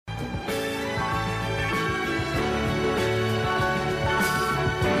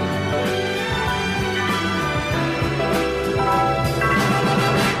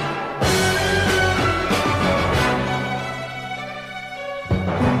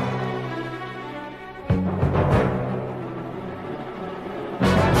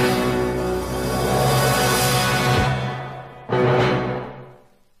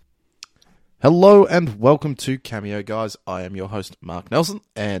Hello and welcome to Cameo, guys. I am your host, Mark Nelson,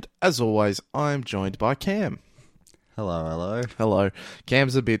 and as always, I'm joined by Cam. Hello. Hello.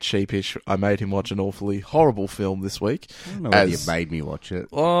 Cam's a bit sheepish. I made him watch an awfully horrible film this week. I don't know whether you made me watch it.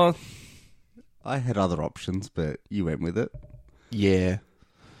 I had other options, but you went with it. Yeah.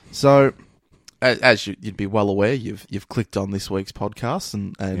 So, as you'd be well aware, you've clicked on this week's podcast,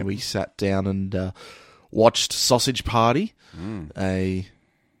 and Yep. we sat down and watched Sausage Party.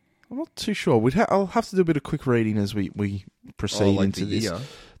 I'm not too sure. I'll have to do a bit of quick reading as we proceed into this. Year?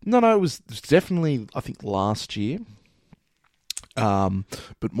 No, it was definitely, I think, last year.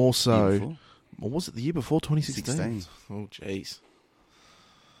 But more so, Year before? or was it the year before, 2016? 16. Oh, jeez.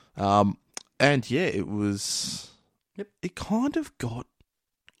 And yeah, it was. Yep. It kind of got.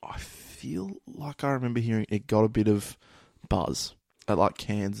 I feel like I remember hearing it got a bit of buzz at like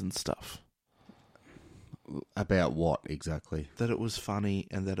Cannes and stuff. About what exactly? That it was funny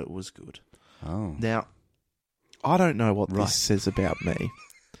and that it was good. Oh. Now, I don't know what Right. this says about me.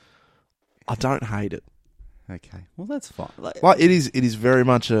 I don't hate it. Okay. Well, that's fine. Well, it is very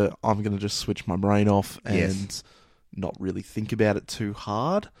much I'm going to just switch my brain off and Yes. not really think about it too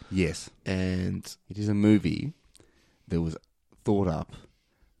hard. Yes. And It is a movie that was thought up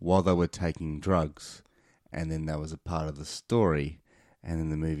while they were taking drugs, and then that was a part of the story, and then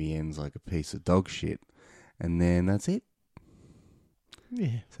the movie ends like a piece of dog shit, and then that's it. yeah,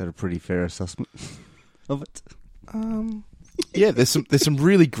 Is that a pretty fair assessment of it? yeah. There's some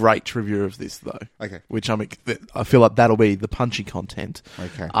really great trivia of this though, Okay. which I feel like that'll be the punchy content.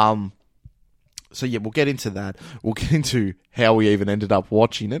 Okay. So yeah, we'll get into that. We'll get into how we even ended up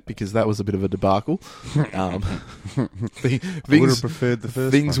watching it because that was a bit of a debacle. I would have preferred the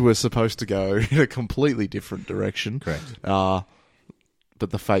first Things one. were supposed to go in a completely different direction. Correct. But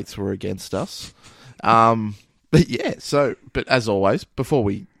the fates were against us. But yeah, but as always, before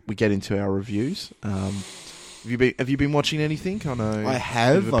we get into our reviews, have you been watching anything? I know I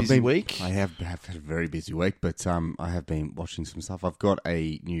have. Bit of a busy week. I have had a very busy week, but I have been watching some stuff. I've got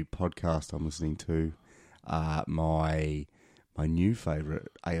a new podcast I'm listening to. My new favourite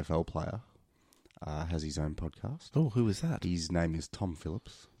AFL player has his own podcast. Oh, who is that? His name is Tom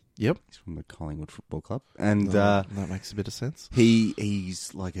Phillips. Yep. He's from the Collingwood Football Club, and That makes a bit of sense.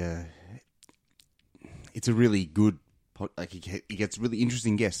 he's like it's a really good. Like he gets really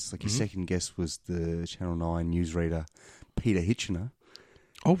interesting guests. Like his second guest was the Channel 9 newsreader Peter Hitchener.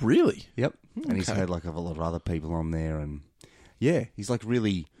 Oh, really? Yep. And he's Okay. had like a lot of other people on there, and yeah, he's a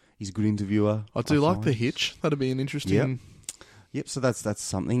good interviewer. I do like find. the hitch. That'd be an interesting. Yep. So that's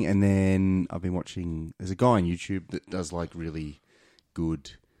something. And then I've been watching. There's a guy on YouTube that does like really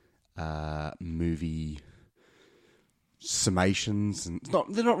good movie summations, and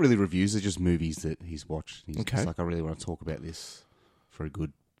they're not really reviews. They're just movies that he's watched. He's Okay. just like, I really want to talk about this for a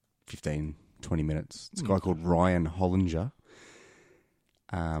good 15, 20 minutes. It's a guy called Ryan Hollinger.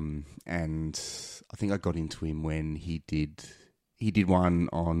 And I think I got into him when he did one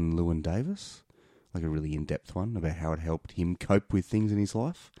on Llewyn Davis, like a really in-depth one about how it helped him cope with things in his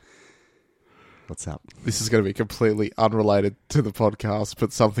life. What's up? This is going to be completely unrelated to the podcast,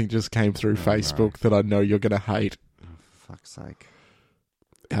 but something just came through Facebook that I know you're going to hate. Fuck's sake.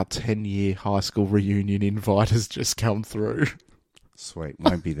 Our 10-year high school reunion invite has just come through. Sweet.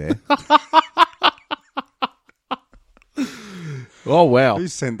 Won't be there. Oh, wow. Who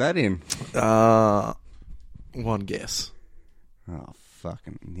sent that in? One guess. Oh,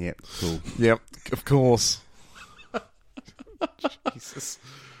 fucking, yep, cool. Yep, of course. Jesus.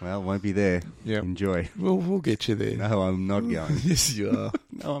 Well, won't be there. Yep. Enjoy. We'll get you there. No, I'm not going. Yes, you are.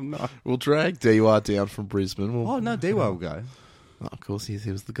 No, I'm not. We'll drag DY down from Brisbane. Oh, no, Dewa will go. Oh, of course, he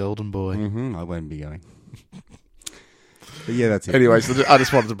was the golden boy. I won't be going. But yeah, that's it. Anyway, so I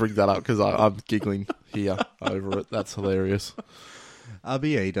just wanted to bring that up because I'm giggling here over it. That's hilarious. But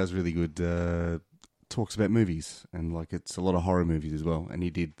yeah, he does really good talks about movies, and like it's a lot of horror movies as well. And he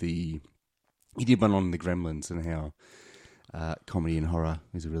did one on the Gremlins and how comedy and horror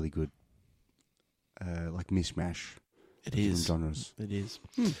is a really good like mishmash. It of is. genres. It is.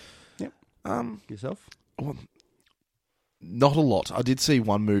 Yep. Yourself? Well, not a lot. I did see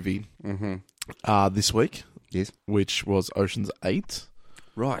one movie this week, Yes. which was Ocean's 8.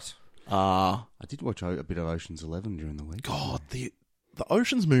 Right. Uh, I did watch a bit of Ocean's 11 during the week. God, the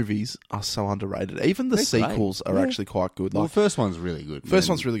Ocean's movies are so underrated. Even the They're sequels great. are Yeah. actually quite good. Well, Like, the first one's really good. first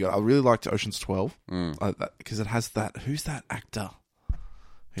one's really good. I really liked Ocean's 12 Mm. because it has that. Who's that actor?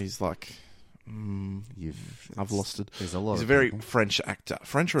 He's like, I've lost it. There's a lot. He's a of very people. French actor,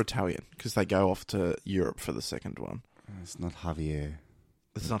 French or Italian, because they go off to Europe for the second one. It's not Javier.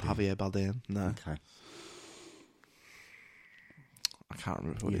 It's not Javier Bardem, no. Okay. I can't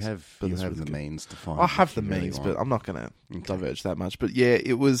remember who You it is. have but you it's have really the good. means to find. I have if the you really means, want. but I'm not going to Okay. diverge that much. But yeah,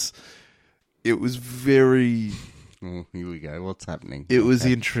 it was very. Oh, here we go. What's happening? It was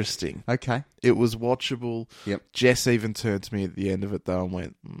Okay. interesting. Okay. It was watchable. Yep. Jess even turned to me at the end of it though and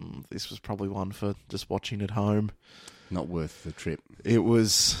went, "This was probably one for just watching at home." Not worth the trip. It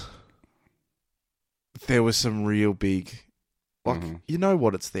was. There was some real big. Like, Mhm. you know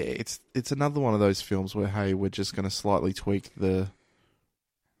what? It's there. It's another one of those films where, hey, we're just going to slightly tweak the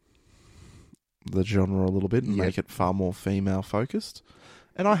genre a little bit and Yep. make it far more female focused.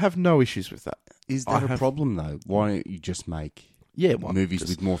 And I have no issues with that. Is I that a have- problem though? Why don't you just make Yeah, well, movies just-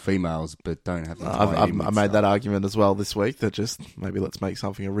 with more females but don't have the I made that argument as well this week that just maybe let's make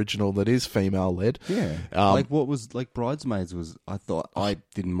something original that is female led. Yeah. Like what was like Bridesmaids was. I thought I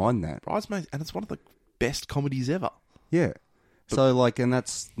didn't mind that. Bridesmaids, and it's one of the best comedies ever. Yeah. So like, and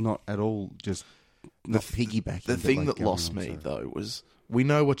that's not at all just not piggybacking. The but, thing like, that going lost on, me so- though was we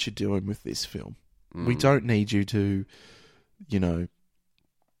know what you're doing with this film. We Mm. don't need you to,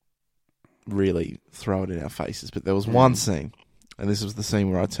 really throw it in our faces. But there was one scene, and this was the scene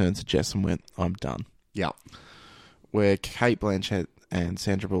where I turned to Jess and went, "I'm done." Yeah. Where Kate Blanchett and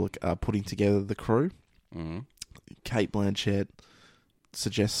Sandra Bullock are putting together the crew. Mm. Kate Blanchett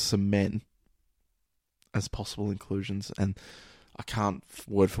suggests some men as possible inclusions, and I can't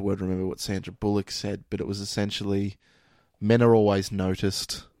word for word remember what Sandra Bullock said, but it was essentially men are always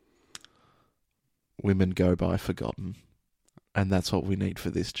noticed, women go by forgotten, and that's what we need for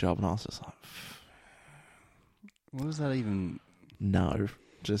this job. And I was just like, What does that even? no,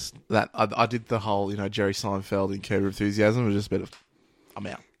 just that. I did the whole, Jerry Seinfeld in Curb Your Enthusiasm. It was just a bit of, I'm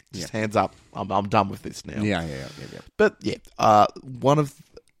out. Just hands up. I'm done with this now. Yeah. But yeah, one of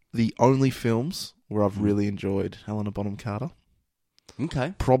the only films where I've really enjoyed Helena Bonham Carter.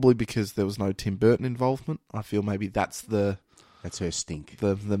 Okay. Probably because there was no Tim Burton involvement. I feel maybe that's the That's her stink.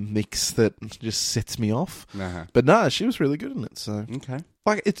 mix that just sets me off. Uh-huh. But no, she was really good in it. So Okay.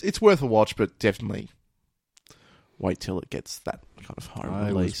 like it's worth a watch, but definitely wait till it gets that kind of home I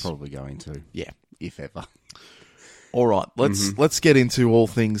was release. probably going to. Yeah. If ever. All right, let's get into all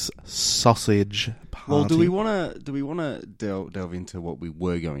things sausage party. Well, do we want to delve into what we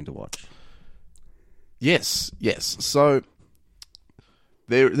were going to watch? Yes. So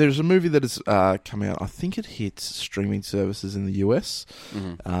there's a movie that has come out. I think it hits streaming services in the US,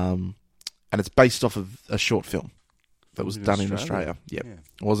 and it's based off of a short film that was in done in Australia? Australia. Yep.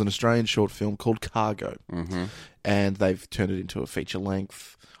 Yeah. It was an Australian short film called Cargo, and they've turned it into a feature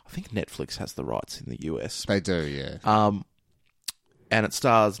length. I think Netflix has the rights in the US. They do, yeah. And it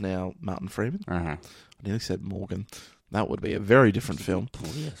stars now Martin Freeman. Uh-huh. I nearly said Morgan. That would be a very different film.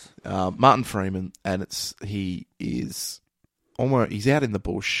 Oh, yes. Martin Freeman, and he's out in the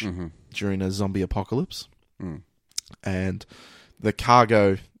bush during a zombie apocalypse, and the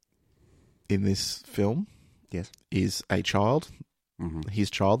cargo in this film Yes. is a child, his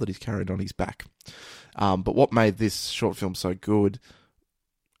child that he's carried on his back. But what made this short film so good,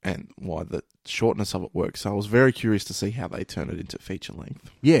 and why the shortness of it works, so I was very curious to see how they turn it into feature length.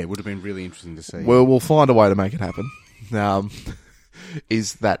 Yeah, it would have been really interesting to see. Well, we'll find a way to make it happen.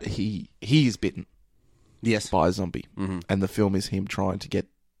 Is that he is bitten yes. by a zombie, and the film is him trying to get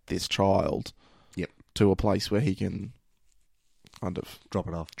this child Yep. to a place where he can kind of Drop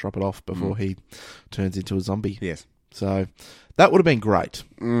it off. drop it off before he turns into a zombie. Yes. So that would have been great.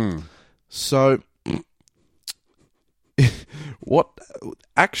 So what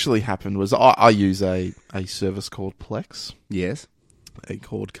actually happened was I use a service called Plex, Yes. a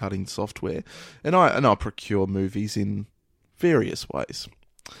cord cutting software, and I procure movies in various ways.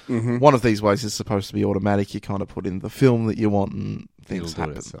 One of these ways is supposed to be automatic. You kind of put in the film that you want and things It'll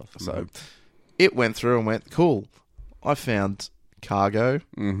do it happen. itself. So it went through and went, cool, I found Cargo.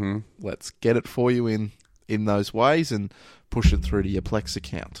 Let's get it for you in those ways and push it through to your Plex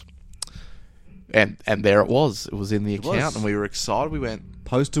account. And there it was. It was in the account, was. and we were excited. We went,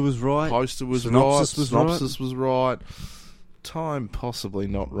 Poster was right. poster was Synopsis right, was synopsis was right. Time possibly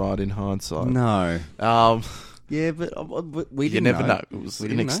not right in hindsight. No. Um, Yeah, but we you didn't never know. It was We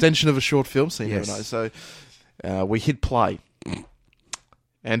an didn't know. extension of a short film, so you Yes. never know. So we hit play,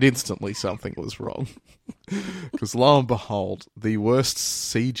 and instantly something was wrong. Because lo and behold, the worst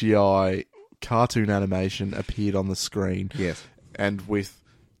CGI cartoon animation appeared on the screen. Yes. And with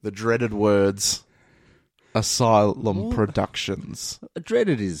the dreaded words, Asylum Productions.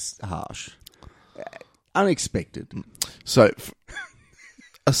 Dreaded is harsh. Unexpected. So,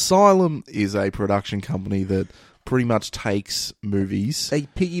 Asylum is a production company that pretty much takes movies They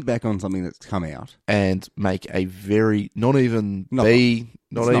piggyback on something that's come out. and make a very, not even Not- B,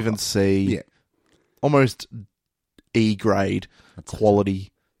 not it's even not- C, Yeah. almost E-grade That's it.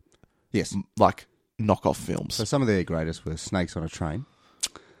 quality, Yes. like knockoff films. So some of their greatest were Snakes on a Train,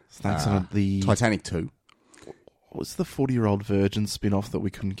 Snakes on the Titanic 2. what was the 40-Year-Old Virgin spin-off that we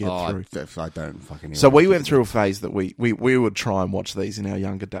couldn't get through? I don't fucking know. So we went through a phase that we would try and watch these in our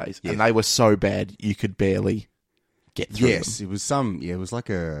younger days, Yeah. and they were so bad you could barely get through Yes, them. it was it was like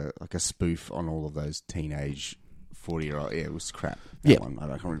a spoof on all of those teenage 40-year-old. Yeah, it was crap. That Yeah. one. I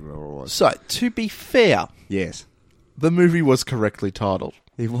can't remember what it was. So, to be fair, Yes, the movie was correctly titled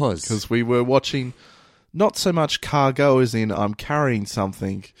it was. because we were watching not so much Cargo as in I'm carrying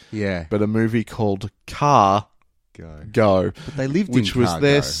something, Yeah, but a movie called Car Go, But they lived which in was Cargo.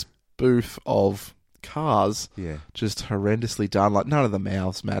 their spoof of Cars, Yeah. just horrendously done. Like, none of the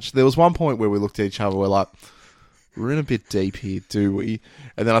mouths matched. There was one point where we looked at each other, we're like, we're in a bit deep here, do we?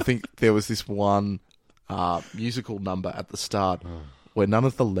 And then I think there was this one musical number at the start where none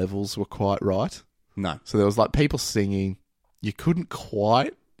of the levels were quite right. No. So there was like people singing. You couldn't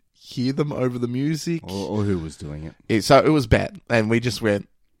quite hear them over the music. Or who was doing it? So it was bad. And we just went,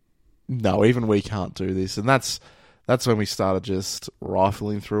 no, even we can't do this. And that's when we started just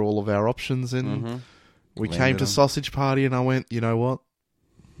rifling through all of our options. And we came Landed to on- Sausage Party and I went, you know what?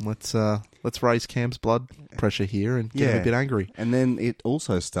 Let's raise Cam's blood pressure here and get him Yeah. a bit angry. And then it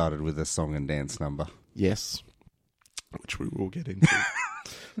also started with a song and dance number. Yes. Which we will get into.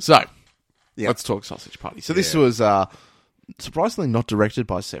 So, let's talk Sausage Party. So this Yeah. was surprisingly not directed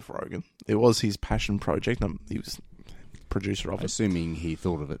by Seth Rogen. It was his passion project. He was producer of it. Assuming he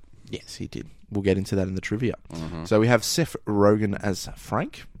thought of it. Yes, he did. We'll get into that in the trivia. So we have Seth Rogen as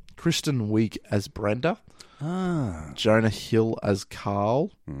Frank, Kristen Wiig as Brenda, Jonah Hill as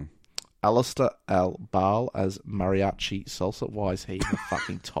Carl, Alistair Al Baal as Mariachi Salsa. Why is he in the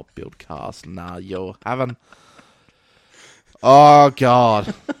fucking top billed cast? Nah, you're having... Oh,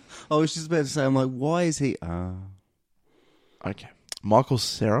 God. I was just about to say, I'm like, why is he... Okay. Michael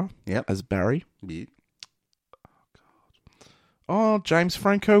Cera Yep. as Barry. Yeah. Oh, James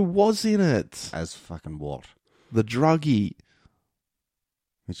Franco was in it. As fucking what? The druggie.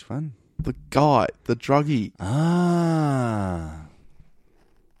 Which one? The guy. The druggie. Ah.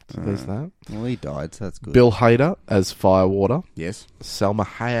 So there's that. Well, he died, so that's good. Bill Hader as Firewater. Yes. Selma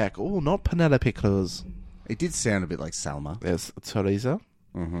Hayek. Oh, not Penelope Cruz. It did sound a bit like Salma. There's Teresa.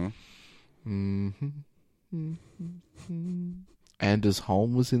 Mm-hmm. Anders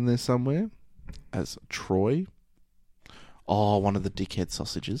Holm was in there somewhere as Troy. Oh, one of the dickhead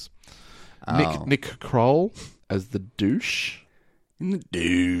sausages. Oh. Nick Kroll as the douche. In the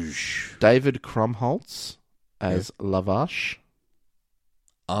douche. David Krumholtz as Lavash.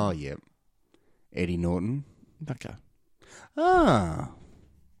 Oh, yep. Eddie Norton. Okay,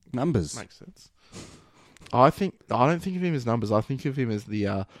 Numbers. makes sense. I don't think of him as numbers. I think of him as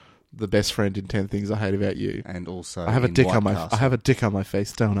the best friend in 10 Things I Hate About You. And also I have a in dick White on my Castle. I have a dick on my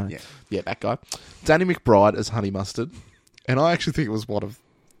face, don't I? Yeah. Yeah, that guy. Danny McBride as Honey Mustard, and I actually think it was one of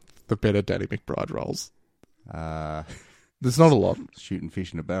the better Danny McBride roles. There's not a lot. Shooting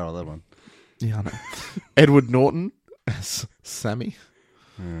fish in a barrel, that one. Yeah, I know. Edward Norton as Sammy.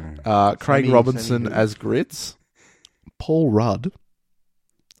 Craig Sammy Robinson who? as Grits. Paul Rudd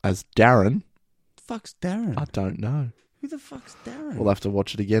as Darren. Fuck's Darren? I don't know. Who the fuck's Darren? We'll have to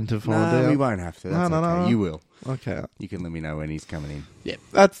watch it again to find no, out. we won't have to. That's No. okay. You will. Okay. You can let me know when he's coming in. Yeah,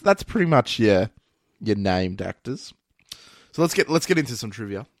 that's pretty much your named actors. So let's get into some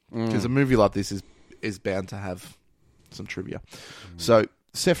trivia because a movie like this is bound to have some trivia. So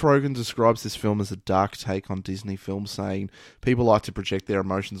Seth Rogen describes this film as a dark take on Disney films, saying people like to project their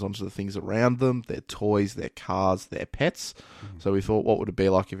emotions onto the things around them, their toys, their cars, their pets. So we thought, what would it be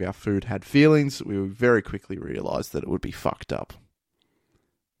like if our food had feelings? We would very quickly realise that it would be fucked up.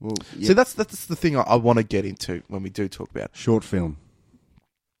 Well, So that's the thing I want to get into when we do talk about short film.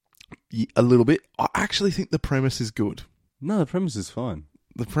 a little bit. I actually think the premise is good. No, the premise is fine.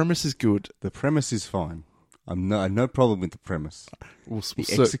 The premise is good. The premise is fine. I have no problem with the premise. We'll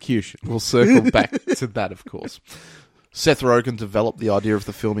The execution. We'll circle back to that, of course. Seth Rogen developed the idea of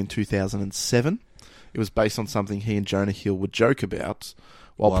the film in 2007. It was based on something he and Jonah Hill would joke about.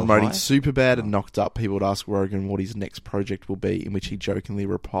 While promoting high? Superbad and Knocked Up, people would ask Rogen what his next project will be, in which he jokingly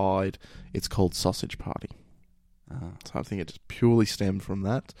replied, "It's called Sausage Party." So I think it just purely stemmed from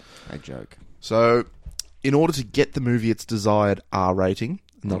that. A joke. So, in order to get the movie its desired R rating,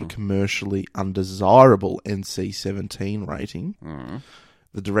 not a commercially undesirable NC-17 rating,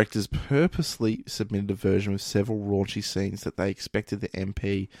 the directors purposely submitted a version with several raunchy scenes that they expected the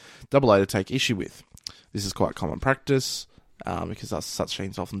MPAA to take issue with. This is quite common practice, because such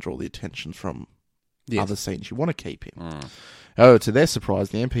scenes often draw the attention from Yes. other scenes you want to keep in. Oh, to their surprise,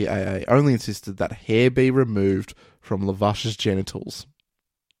 the MPAA only insisted that hair be removed from Lavash's genitals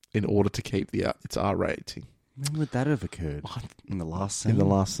in order to keep its R rating. When would that have occurred? In the last scene? In the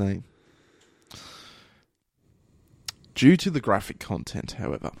last scene. Due to the graphic content,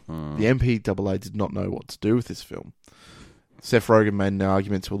 however, the MPAA did not know what to do with this film. Seth Rogen made an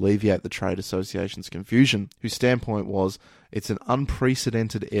argument to alleviate the trade association's confusion, whose standpoint was, it's an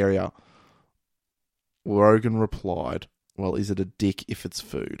unprecedented area. Rogen replied, well, is it a dick if it's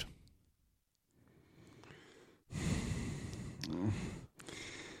food?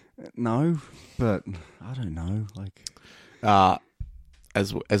 No, but I don't know. Like,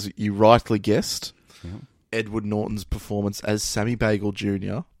 As you rightly guessed, yeah. Edward Norton's performance as Sammy Bagel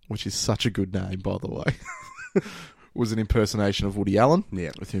Jr., which is such a good name, by the way, was an impersonation of Woody Allen,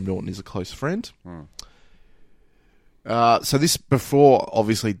 with whom Norton is a close friend. So this, before,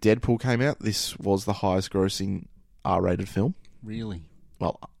 obviously, Deadpool came out, this was the highest grossing R-rated film. Really?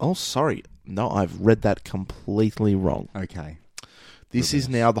 Well, oh, sorry. No, I've read that completely wrong. Okay. This is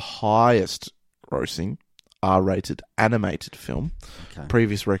now the highest grossing R-rated animated film. Okay.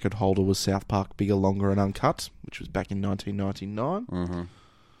 Previous record holder was South Park Bigger, Longer and Uncut, which was back in 1999. I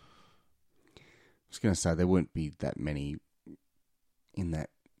was going to say there wouldn't be that many in that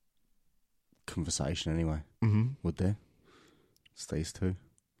conversation anyway, would there? It's these two.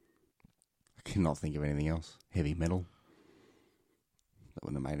 I cannot think of anything else. Heavy Metal. That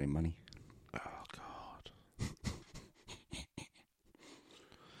wouldn't have made any money. Oh, God.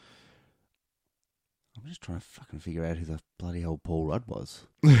 I'm just trying to fucking figure out who the bloody hell Paul Rudd was.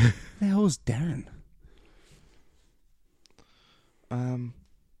 Who the hell was Darren?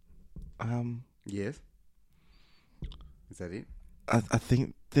 Yes. Is that it? I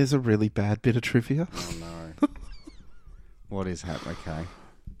think there's a really bad bit of trivia. Oh, no. What is happening? Okay.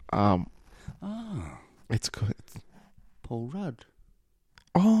 It's good. Paul Rudd.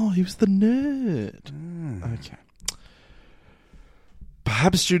 Oh, he was the nerd. Okay.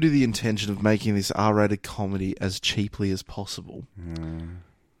 Perhaps due to the intention of making this R-rated comedy as cheaply as possible,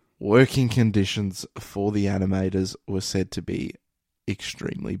 working conditions for the animators were said to be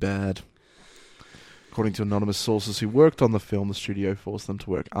extremely bad. According to anonymous sources who worked on the film, the studio forced them to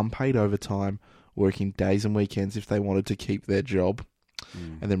work unpaid overtime, working days and weekends if they wanted to keep their job,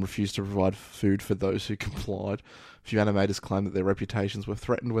 and then refused to provide food for those who complied. A few animators claimed that their reputations were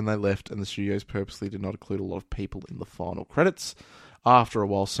threatened when they left, and the studios purposely did not include a lot of people in the final credits. After a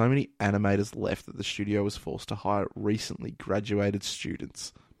while, so many animators left that the studio was forced to hire recently graduated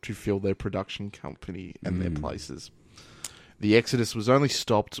students to fill their production company and their places. The exodus was only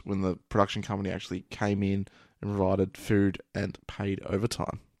stopped when the production company actually came in and provided food and paid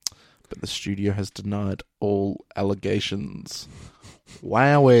overtime. But the studio has denied all allegations.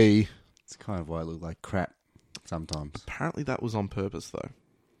 Wowee. It's kind of why it looked like crap sometimes. Apparently that was on purpose, though.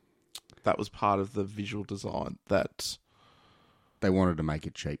 That was part of the visual design that They wanted to make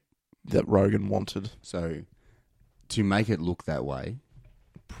it cheap. that Rogen wanted. So, to make it look that way,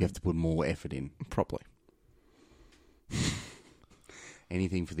 you have to put more effort in. Properly.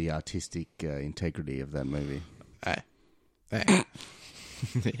 Anything for the artistic integrity of that movie.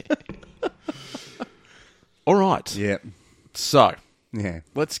 All right. Yeah. So, Yeah.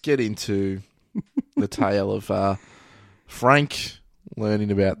 let's get into the tale of Frank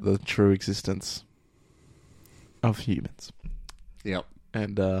learning about the true existence of humans. Yep.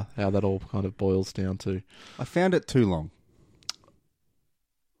 And how that all kind of boils down to. I found it too long.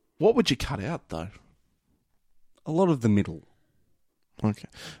 What would you cut out, though? A lot of the middle. Okay,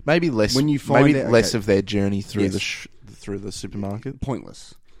 maybe less. When you find maybe it, less okay. of their journey through Yes. through the supermarket.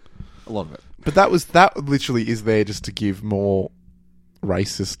 Pointless. A lot of it. But that literally is there just to give more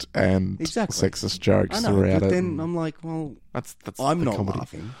racist and sexist jokes I know, throughout but it. then I'm like, well, that's I'm the not comedy.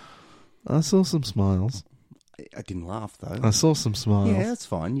 laughing. I saw some smiles. I didn't laugh, though. I saw some smiles. Yeah, that's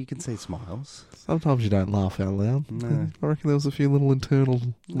fine. You can see smiles. Sometimes you don't laugh out loud. No. I reckon there was a few little internal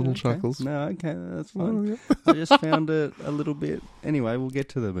little chuckles. No, okay, that's fine. Oh, yeah. I just found it a little bit. Anyway, we'll get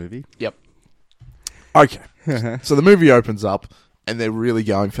to the movie. Yep. Okay. So the movie opens up, and they're really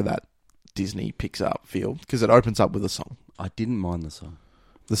going for that Disney Pixar feel, because it opens up with a song. I didn't mind the song.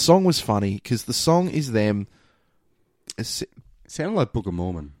 The song was funny, because the song is them... It sounded like Book of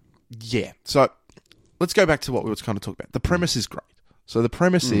Mormon. Yeah. So let's go back to what we were kind of talking about. The premise is great. So the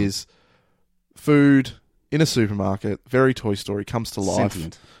premise is food in a supermarket, very Toy Story, comes to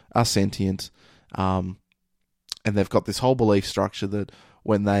life, sentient, and they've got this whole belief structure that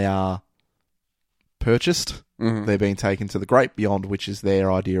when they are purchased, they're being taken to the great beyond, which is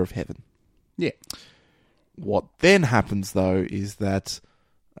their idea of heaven. Yeah. What then happens, though, is that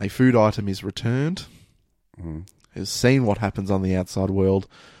a food item is returned has seen what happens on the outside world,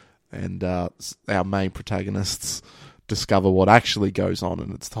 and our main protagonists discover what actually goes on,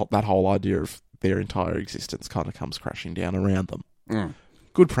 and it's that whole idea of their entire existence kind of comes crashing down around them.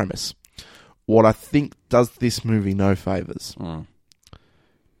 Good premise. What I think does this movie no favours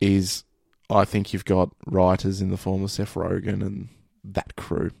is I think you've got writers in the form of Seth Rogen and that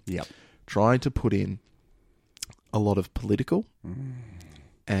crew trying to put in a lot of political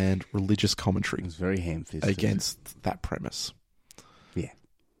and religious commentary. It's very ham-fisted against that premise. Yeah.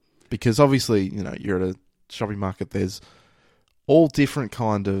 Because obviously, you're at a shopping market, there's all different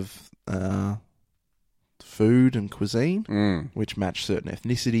kind of food and cuisine which match certain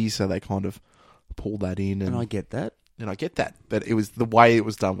ethnicities, so they kind of pull that in. And I get that. And I get that. But it was the way it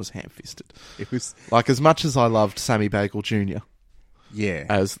was done was ham-fisted. It was like, as much as I loved Sammy Bagel Jr. Yeah.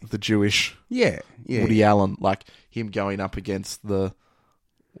 as the Jewish Woody Allen, like him going up against the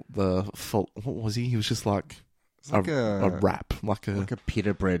what was he? He was just like a wrap, like a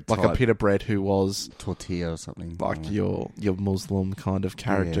pita bread, like a pita bread who was tortilla or something, like your Muslim kind of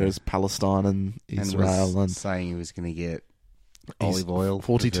characters, Palestine and Israel, and saying he was going to get olive oil,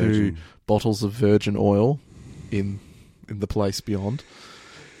 42 bottles of virgin oil in the place beyond.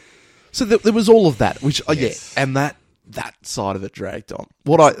 So there was all of that, which and that side of it dragged on.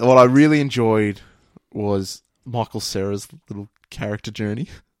 What I really enjoyed was Michael Cera's little character journey.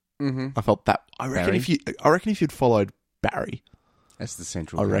 I felt that. I reckon if you'd followed Barry, that's the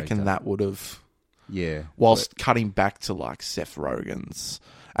central. I reckon that would have. Yeah. Whilst cutting back to like Seth Rogen's,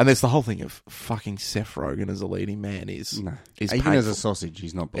 and there's the whole thing of fucking Seth Rogen as a leading man is even painful. as a sausage,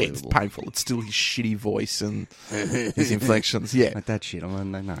 he's not believable. It's painful. It's still his shitty voice and his inflections. Yeah, like that shit. I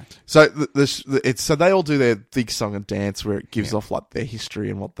mean, no. So so they all do their big song and dance where it gives off like their history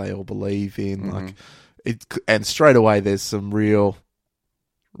and what they all believe in. Like and straight away there's some real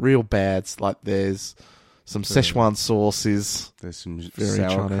bads. Like there's some Szechuan sauces. There's some very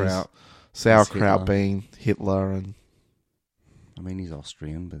sauerkraut. Sauerkraut being Hitler, and I mean he's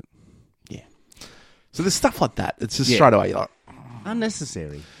Austrian, but yeah. So there's stuff like that. It's just straight away you're like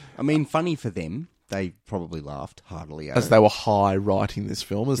unnecessary. I mean, funny for them. They probably laughed heartily at as they were high writing this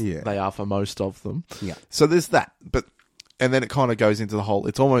film, as they are for most of them. Yeah. So there's that, and then it kind of goes into the whole.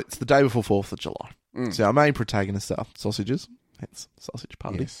 It's the day before 4th of July. So our main protagonists are sausages, hence Sausage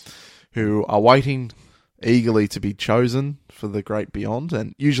Party, who are waiting eagerly to be chosen for the great beyond.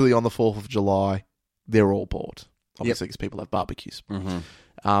 And usually on the 4th of July, they're all bored, obviously, because people have barbecues.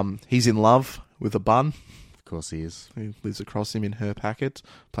 He's in love with a bun. Of course he is. Who lives across him in her packet,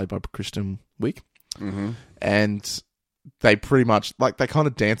 played by Kristen Wiig. And they pretty much, like, they kind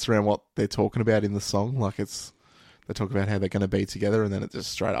of dance around what they're talking about in the song. Like, they talk about how they're going to be together, and then it just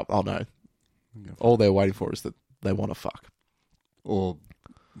straight up, oh no. All they're waiting for is that they want to fuck. Or,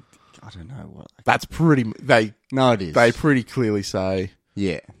 I don't know what. That's pretty, No, it is. They pretty clearly say.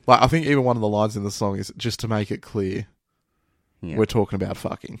 Yeah. Like, I think even one of the lines in the song is just to make it clear, we're talking about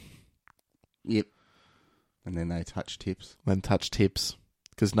fucking. Yep. And then they touch tips. Then touch tips.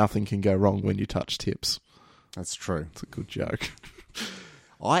 Because nothing can go wrong when you touch tips. That's true. It's a good joke.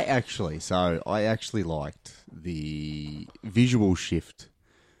 I actually liked the visual shift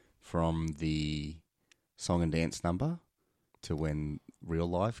from the song and dance number to when real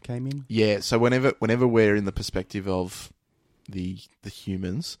life came in. Yeah, so whenever we're in the perspective of the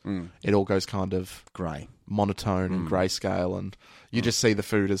humans, it all goes kind of grey, monotone and grayscale, and you just see the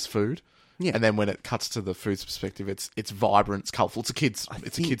food as food. Yeah. And then when it cuts to the food's perspective, it's vibrant, it's colourful. It's a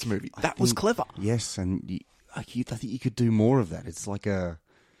kids movie. That was clever. Yes, and I think you could do more of that. It's like a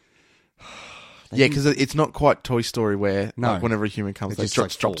because it's not quite Toy Story where like, whenever a human comes, they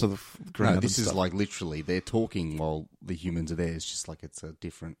just drop to the ground. No, this is like literally they're talking while the humans are there. It's just like it's a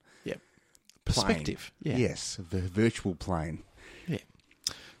different perspective. Yeah. Yes, the virtual plane. Yeah.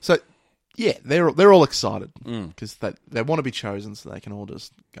 So. Yeah, they're all excited because they want to be chosen, so they can all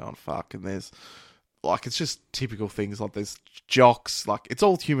just go and fuck. And there's like it's just typical things like there's jocks, like it's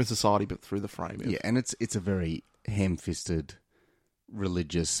all human society, but through the frame. Yeah, and it's a very ham-fisted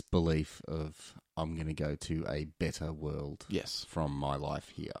religious belief of I'm going to go to a better world. Yes, from my life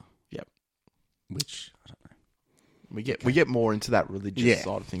here. Yep. Which I don't know. We get more into that religious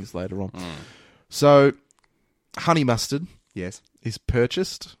side of things later on. So, honey mustard, is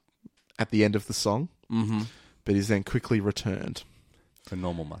purchased at the end of the song, but is then quickly returned for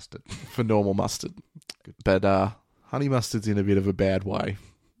normal mustard. Good. But honey mustard's in a bit of a bad way.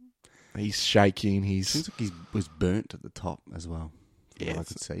 He's shaking. Seems like he was burnt at the top as well. Yeah, I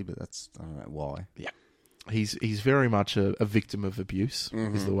could see, but I don't know why. Yeah, he's very much a victim of abuse.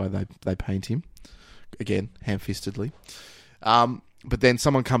 Is the way they paint him. Again, ham-fistedly. But then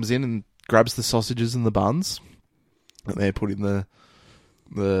someone comes in and grabs the sausages and the buns, and they're put in the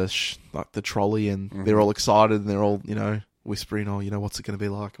trolley, and they're all excited, and they're all, whispering, "Oh, what's it going to be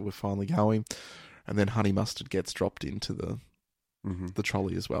like? We're finally going." And then Honey Mustard gets dropped into the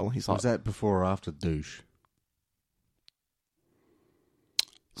trolley as well. He's like, was that before or after douche?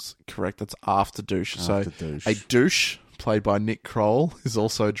 Correct, that's after douche. After so douche. A douche played by Nick Kroll is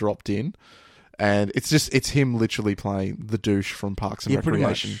also dropped in. And it's him literally playing the douche from Parks and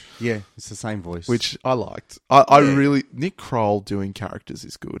Recreation. Pretty much. Yeah, it's the same voice. Which I liked. I really... Nick Kroll doing characters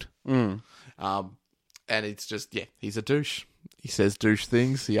is good. Mm. And it's just, he's a douche. He says douche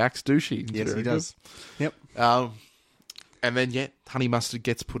things. He acts douchey. Yes, he does. Yep. And then, Honey Mustard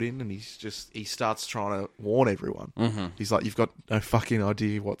gets put in, and he starts trying to warn everyone. Mm-hmm. He's like, "You've got no fucking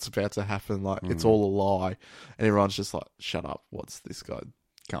idea what's about to happen. Like, it's all a lie." And everyone's just like, "Shut up. What's this guy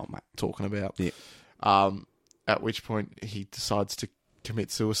talking about?" Yeah. At which point, he decides to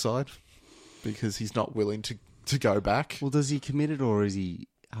commit suicide because he's not willing to go back. Well, does he commit it, or is he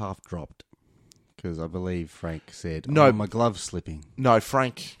half dropped? Because I believe Frank said, No. my glove's slipping. No,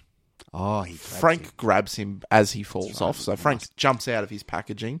 Frank grabs him as he falls off. So Frank jumps out of his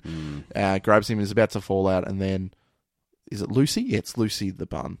packaging, grabs him, is about to fall out, and then... Is it Lucy? Yeah, it's Lucy the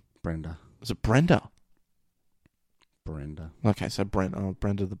bun. Brenda. Is it Brenda? Brenda. Okay, so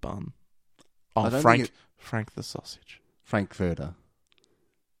Brenda the bun. Oh, I don't Frank the sausage. Frankfurter.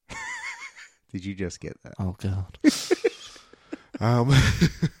 Did you just get that? Oh, God.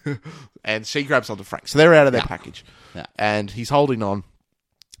 And she grabs onto Frank. So they're out of their package. Yeah. And he's holding on.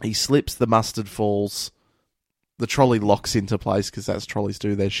 He slips, the mustard falls. The trolley locks into place because that's trolleys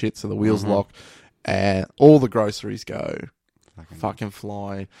do their shit, so the wheels lock. And all the groceries go fucking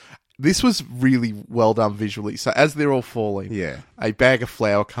flying. This was really well done visually. So as they're all falling, a bag of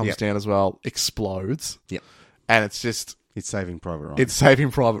flour comes down as well, explodes. Yep. And it's just... It's Saving Private Ryan. It's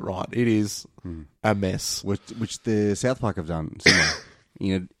Saving Private Ryan. It is a mess. Which the South Park have done similar.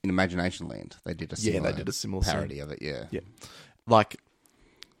 in Imagination Land, they did a similar parody of it, yeah. Like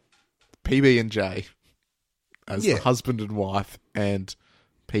PB and J as the husband and wife, and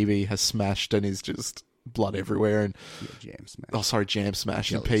PB has smashed and is just blood everywhere, and Jam Smash. Oh, sorry, Jam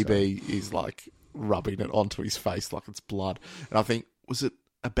Smash, and PB is like rubbing it onto his face like it's blood. And I think, was it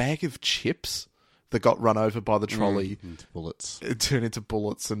a bag of chips that got run over by the trolley? Into bullets. It turned into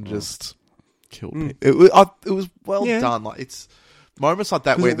bullets and just killed people. It was well done. Like, it's moments like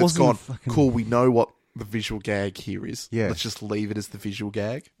that where it's gone, cool, we know what the visual gag here is. Yeah. Let's just leave it as the visual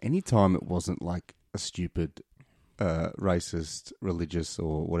gag. Anytime it wasn't like a stupid, racist, religious,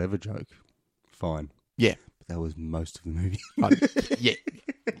 or whatever joke, fine. Yeah. But that was most of the movie. Yeah.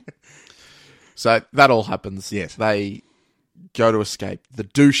 So that all happens. Yes. They go to escape. The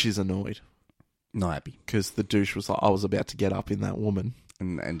douche is annoyed. Not happy. Because the douche was like, I was about to get up in that woman.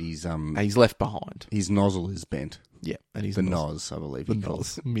 And he's he's left behind. His nozzle is bent. Yeah. And he's the noz, I believe. The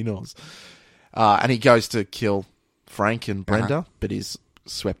noz. Me noz. And he goes to kill Frank and Brenda, but he's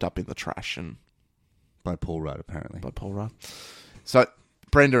swept up in the trash and by Paul Rudd, apparently. By Paul Rudd. So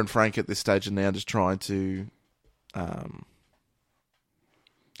Brenda and Frank at this stage are now just trying to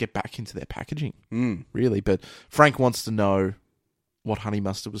get back into their packaging, really. But Frank wants to know what Honey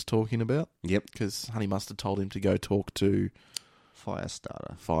Mustard was talking about. Yep. Because Honey Mustard told him to go talk to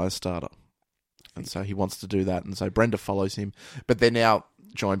Firestarter. And so he wants to do that. And so Brenda follows him. But they're now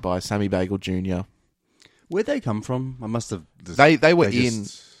joined by Sammy Bagel Jr. Where'd they come from? I must have... They were in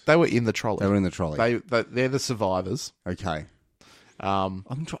the trolley. They were in the trolley. They're the survivors. Okay. I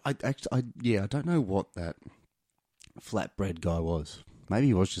don't know what that flatbread guy was. Maybe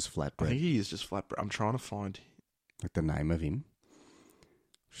he was just flatbread. I think he is just flatbread. I'm trying to find... Like the name of him.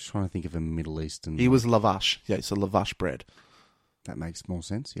 Just trying to think of a Middle Eastern... He was Lavash. Yeah, it's a Lavash bread. That makes more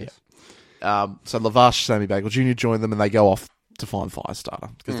sense, yes. Yeah. So Lavash, Sammy Bagel Jr. join them and they go off to find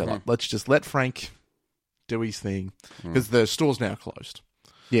Firestarter. Because they're like, let's just let Frank do his thing. Because the store's now closed.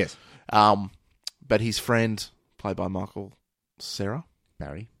 Yes. But his friend, played by Michael Cera,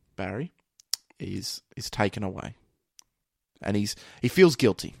 Barry, is taken away. And he feels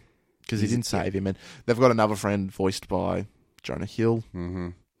guilty because he didn't save him. And they've got another friend voiced by Jonah Hill. Mm-hmm.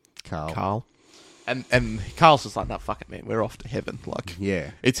 Carl. And Carl's just like, no, fuck it, man. We're off to heaven. Like,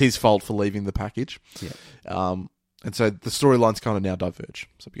 it's his fault for leaving the package. Yeah. And so the storylines kind of now diverge.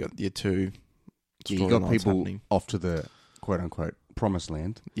 So we got year two. You got people off to the quote unquote promised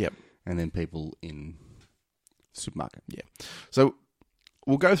land. Yep. And then people in supermarket. Yeah. So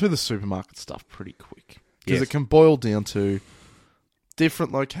we'll go through the supermarket stuff pretty quick. Because it can boil down to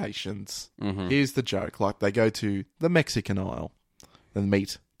different locations. Mm-hmm. Here's the joke. Like, they go to the Mexican aisle and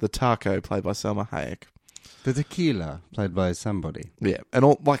meet the taco, played by Selma Hayek. The tequila played by somebody. Yeah, and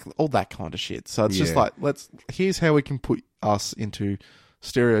all that kind of shit. So it's just Yeah. like, here's how we can put us into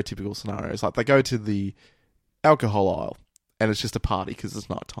stereotypical scenarios. Like they go to the alcohol aisle, and it's just a party because it's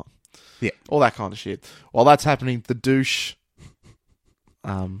night time. Yeah. All that kind of shit. While that's happening, the douche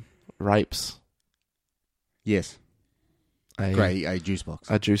rapes Yes. A juice box.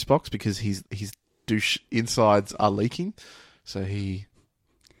 a juice box because his douche insides are leaking. So he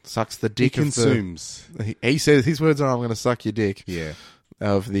sucks the He dick of consumes. he says his words are, "I'm going to suck your dick," Yeah.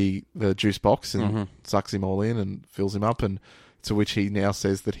 of the juice box and Mhm. sucks him all in and fills him up, and to which he now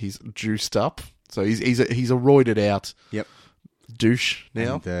says that he's juiced up. So he's a roided out Yep. douche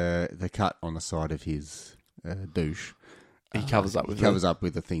now. And the cut on the side of his douche. He covers up with covers up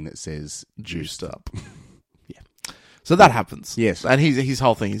with the thing that says juiced up. Yeah. So that happens. Yes. And his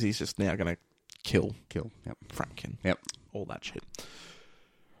whole thing is he's just now going to kill Kill. Yep. Frank and Yep. all that shit.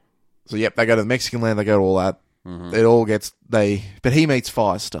 So yep, they go to the Mexican land, they go to all that. Mhm. It all gets but he meets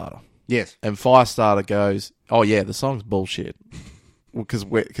Firestarter. Yes. And Firestarter goes, "Oh yeah, the song's bullshit." Because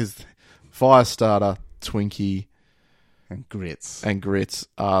Firestarter, Twinkie, And grits. and Grits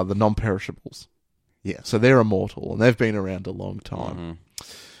are the non-perishables. Yes. So they're immortal, and they've been around a long time.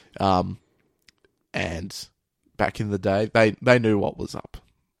 Mhm. And back in the day, they knew what was up.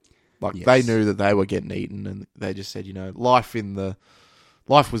 Like, Yes. they knew that they were getting eaten, and they just said,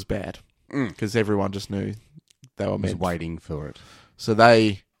 life was bad. Because everyone just knew they were I was meant. waiting for it. So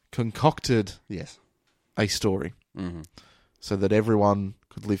they concocted Yes. a story Mm-hmm. so that everyone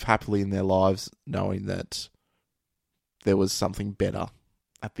could live happily in their lives knowing that there was something better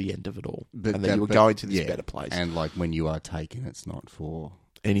at the end of it all. And that you were going to this better place. And like when you are taken, it's not for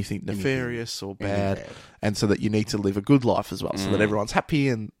Anything nefarious or bad. anything And so that you need to live a good life as well, so that everyone's happy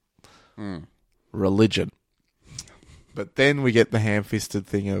and Mm. religion. But then we get the ham-fisted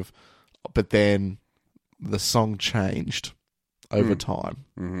thing of, but then the song changed over time,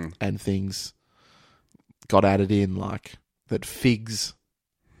 Mm-hmm. and things got added in, like that figs,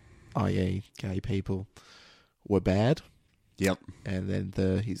 i.e. gay people, were bad. Yep. And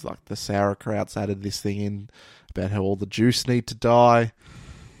then he's like, the sauerkraut's added this thing in about how all the juice need to die.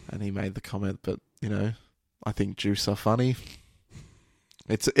 And he made the comment, but, I think juice are funny.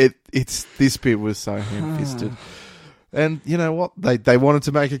 It's this bit was so ham-fisted. And you know what? They wanted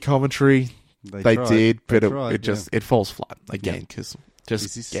to make a commentary. They tried. did, but tried, it falls flat again because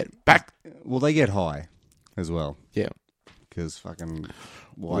Is this- get back. Well, they get high as well. Yeah. Because fucking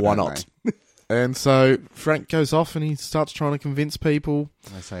Why don't not? And so Frank goes off and he starts trying to convince people.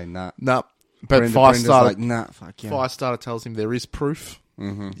 They say nah. Nah. But Brenda's Firestarter like nah. Fuck yeah. Firestarter tells him there is proof.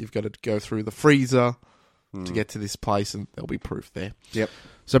 Mm-hmm. You've got to go through the freezer to get to this place, and there'll be proof there. Yep.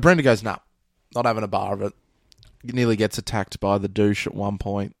 So Brenda goes, nah, not having a bar of it. Nearly gets attacked by the douche at one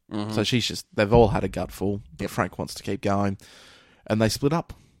point. Mm-hmm. So they've all had a gutful, but Frank wants to keep going. And they split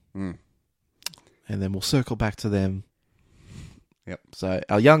up. Mm. And then we'll circle back to them. Yep. So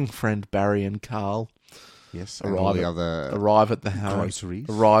our young friend Barry and Carl Yes. And all arrive the at, other arrive at the home, groceries.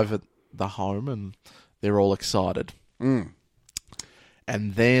 arrive at the home, and they're all excited. Mm.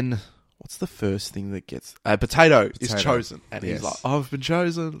 And then, what's the first thing that gets... Potato is Potato. chosen. And he's Yes. like, oh, I've been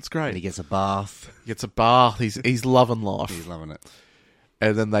chosen. It's great. And he gets a bath. He gets a bath. He's loving life. He's loving it.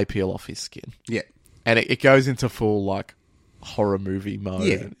 And then they peel off his skin. Yeah. And it goes into full, like, horror movie mode.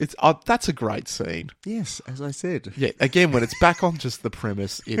 Yeah. That's a great scene. Yes, as I said. Yeah, again, when it's back on just the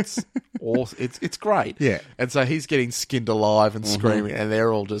premise, it's awesome. It's great. Yeah. And so he's getting skinned alive and screaming, and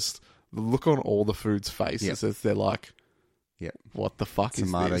they're all just... The look on all the food's faces as they're like... Yep. What the fuck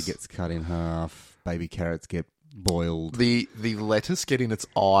Tomato is this? gets cut in half. Baby carrots get boiled. The lettuce getting its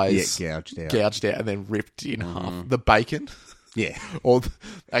eyes Gouged out. gouged out and then ripped in half. The bacon, Yeah.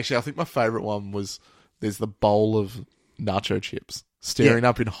 actually, I think my favourite one was there's the bowl of nacho chips staring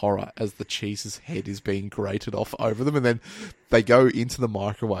up in horror as the cheese's head is being grated off over them, and then they go into the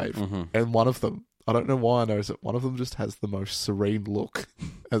microwave, and one of them, I don't know why I noticed it, one of them just has the most serene look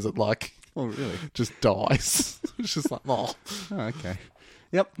as it like Oh, really? just dies. It's just like, oh. Oh, okay.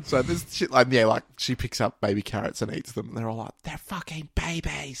 Yep. So there's shit like, like she picks up baby carrots and eats them, and they're all like, they're fucking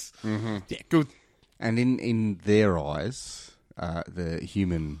babies. Mm-hmm. Yeah, good. And in their eyes, the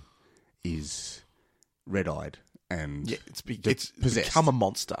human is red-eyed and Yeah, it's possessed. become a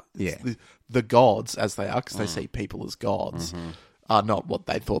monster. Yeah. The gods, as they are, because they see people as gods, are not what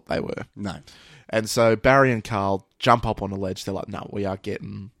they thought they were. no. And so Barry and Carl jump up on a ledge. They're like, no, we are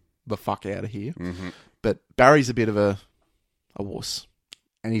getting the fuck out of here. Mm-hmm. But Barry's a bit of a wuss.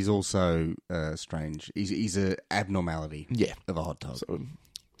 And he's also strange. He's a abnormality Yeah. of a hot dog. So,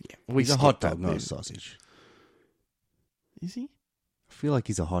 yeah. We He's a hot skip dog, that not a bit. sausage. Is he? I feel like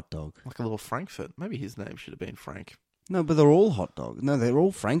he's a hot dog. Like a little Frankfurt. Maybe his name should have been Frank. No, but they're all hot dogs. No, they're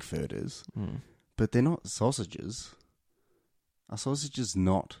all Frankfurters. Mm. But they're not sausages. Are sausages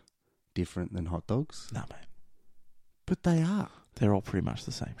not different than hot dogs? No, mate. But they are. They're all pretty much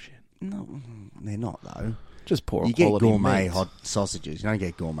the same shit. No, they're not, though. Just poor You get quality gourmet meat. hot sausages. You don't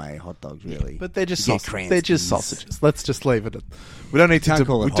get gourmet hot dogs, really. But they're just You get sausages. They're just Cranston's. sausages. Let's just leave it at... We don't need Can't to,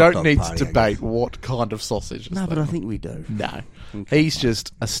 call it we hot don't dog need party, to I debate guess. what kind of sausages. No, but they I are. think we do. No. Okay, He's fine.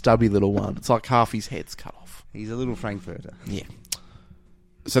 just a stubby little one. It's like half his head's cut off. He's a little Frankfurter. Yeah.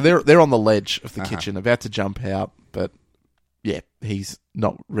 So they're on the ledge of the Uh-huh. kitchen, about to jump out, but yeah, he's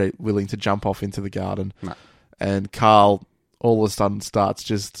not willing to jump off into the garden. No. And Carl all of a sudden starts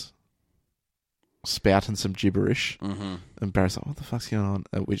just spouting some gibberish. Mm-hmm. And Barry's like, what the fuck's going on?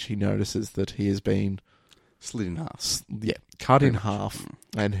 At which he notices that he has been Slid in half. cut in half,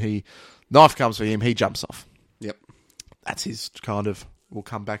 and knife comes for him, he jumps off. Yep. That's his kind of, we'll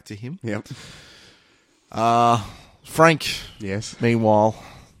come back to him. Yep. Frank, Yes. meanwhile,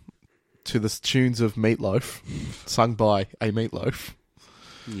 to the tunes of Meatloaf, sung by a Meatloaf,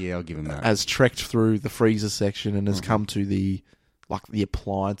 Yeah, I'll give him that. has trekked through the freezer section and has come to the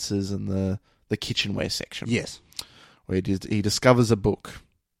appliances and the kitchenware section. Yes. Where he discovers a book,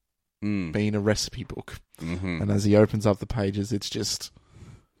 Mm. being a recipe book. Mm-hmm. And as he opens up the pages, it's just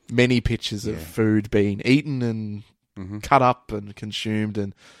many pictures of Yeah. food being eaten and Mm-hmm. cut up and consumed,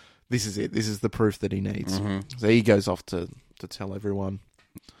 and this is it. This is the proof that he needs. Mm-hmm. So he goes off to tell everyone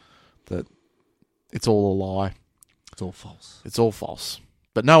that it's all a lie. It's all false. It's all false.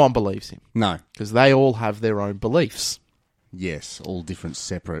 But no one believes him No. because they all have their own beliefs. Yes, all different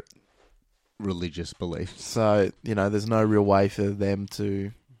separate religious beliefs. So, there's no real way for them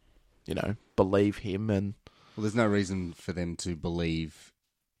to, believe him. And Well, there's no reason for them to believe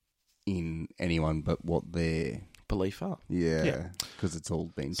in anyone but what they're... belief are. Yeah, because it's all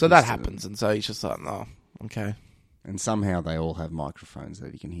been... So that twisted happens. And so he's just like, no, okay. And somehow they all have microphones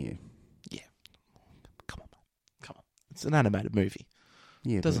that you can hear. Come on, man. Come on. It's an animated movie.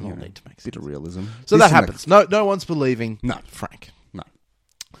 Yeah, It doesn't but, all need to make sense. bit of realism. So This that is happens. No one's believing No. Frank. No.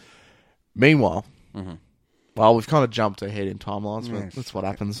 Meanwhile, Mm-hmm. well, we've kind of jumped ahead in timelines, but Yeah, that's what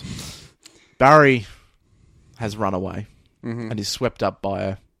happens. Barry has run away Mm-hmm. and is swept up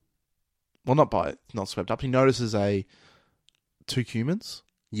by not swept up. He notices two humans,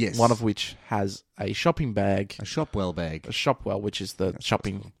 Yes. one of which has a shopping bag, A Shopwell bag. a Shopwell, which is the That's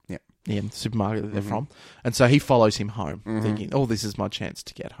shopping Yeah. supermarket that they're Mhm. from. And so he follows him home, Mhm. thinking, oh, this is my chance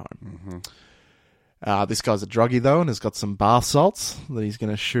to get home. Mm-hmm. This guy's a druggie, though, and has got some bath salts that he's going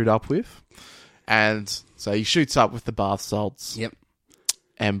to shoot up with. And so he shoots up with the bath salts. Yep.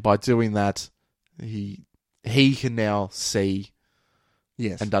 And by doing that, he can now see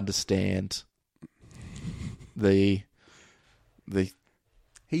Yes. and understand the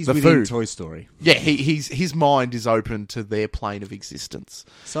He's the within food. Toy Story. yeah, his mind is open to their plane of existence.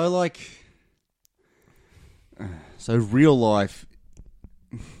 So, so real life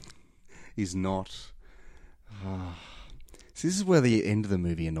is not... So this is where the end of the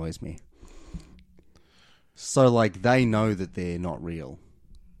movie annoys me. So, they know that they're not real.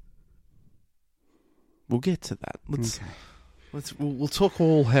 We'll get to that. We'll talk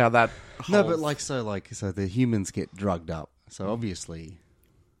all how that. No, whole- but so the humans get drugged up. So obviously,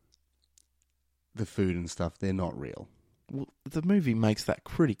 the food and stuff, they're not real. Well, the movie makes that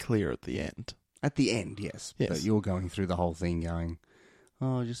pretty clear at the end. At the end, yes. Yes. But you're going through the whole thing going,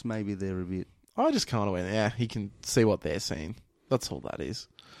 oh, just maybe they're a bit... I just kind of went, yeah, he can see what they're seeing. That's all that is.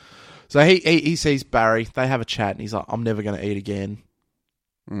 So he sees Barry. They have a chat, and he's like, I'm never going to eat again.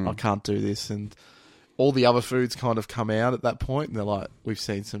 I can't do this. And all the other foods kind of come out at that point, and they're like, we've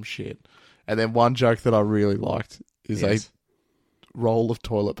seen some shit. And then one joke that I really liked is Yes. a roll of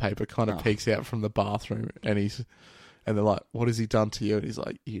toilet paper kind of Oh. peeks out from the bathroom, and they're like, what has he done to you? And he's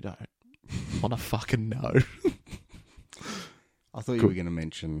like, you don't want to fucking know. I thought you Good. were going to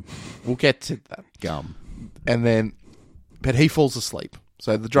mention We'll get to that. gum. And then, but he falls asleep.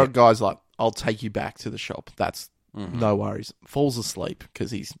 So the drug guy's like, I'll take you back to the shop. That's no worries. Falls asleep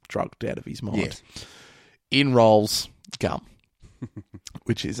because he's drugged out of his mind. Yes. In rolls gum,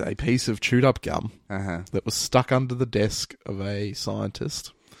 which is a piece of chewed up gum Uh-huh. that was stuck under the desk of a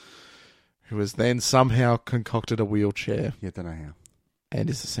scientist who has then somehow concocted a wheelchair Yeah, don't know how. and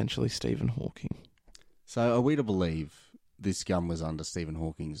is essentially Stephen Hawking. So are we to believe this gum was under Stephen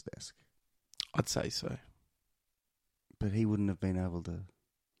Hawking's desk? I'd say so. But he wouldn't have been able to...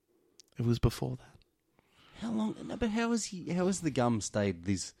 It was before that. How long? No, but how has the gum stayed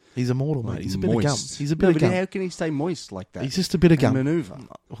this... He's immortal, mate. like, He's a bit of gum. moist? He's a bit No, of but gum. how can he stay moist like that? He's just a bit of And gum. maneuver.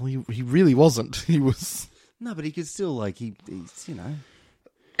 Well, he really wasn't. He was... No, but he could still, like, he's, you know,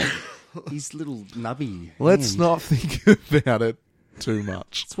 he's little nubby. Let's hand. not think about it too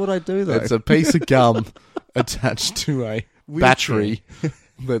much. That's what I do, though. It's a piece of gum attached to a battery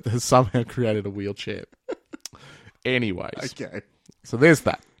that has somehow created a wheelchair. Anyways, Okay. so there's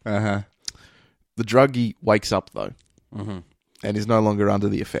that. Uh-huh. The druggie wakes up, though, Mm-hmm. and is no longer under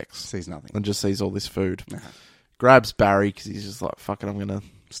the effects Sees nothing. and just sees all this food. Uh-huh. Grabs Barry because he's just like, fuck it, I'm going to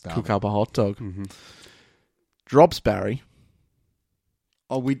Starving. cook up a hot dog. Mm-hmm. Drops Barry.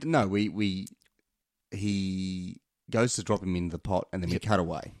 Oh, he goes to drop him in the pot, and then we cut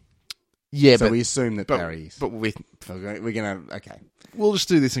away. Yeah, So but, we assume that Barry's... but we're we're going to... Okay. we'll just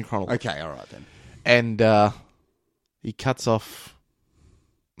do this in chronology. Okay, all right, then. And he cuts off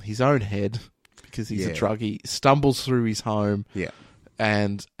his own head because he's a Yeah. druggie, stumbles through his home, Yeah.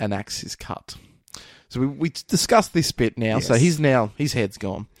 and an axe is cut. So we discussed this bit now. Yes. So his head's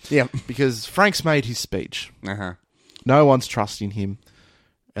gone Yeah. because Frank's made his speech. Uh-huh. No one's trusting him.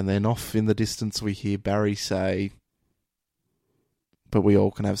 And then off in the distance we hear Barry say, but we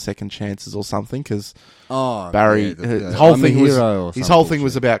all can have second chances or something, because Oh, Barry, yeah, his whole I'm a thing was hero or his some whole thing bullshit.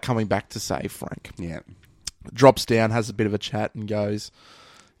 was about coming back to save Frank. Yeah. Drops down, has a bit of a chat, and goes,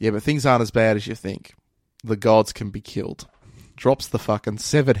 "Yeah, but things aren't as bad as you think. The gods can be killed." Drops the fucking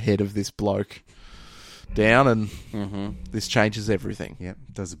severed head of this bloke down, and this changes everything Yeah.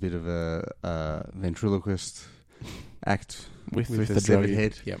 Does a bit of a ventriloquist act with the the severed druggie.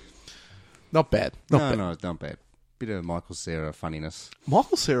 head. Yep, not bad. Not bad. No, not bad. Bit of Michael Cera funniness.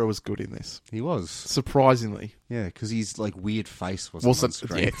 Michael Cera was good in this, He was. surprisingly. Yeah, because his like weird face wasn't on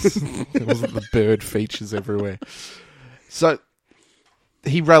screen. Yes. It wasn't the bird features everywhere. So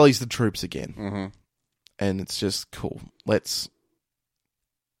he rallies the troops again, Mm-hmm. and it's just cool. Let's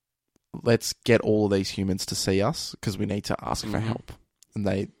get all of these humans to see us because we need to ask for Mhm. help. And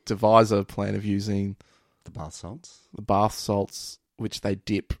they devise a plan of using The bath salts the bath salts, which they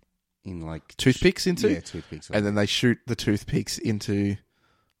dip in like toothpicks into, Yeah, toothpicks. and then they shoot the toothpicks into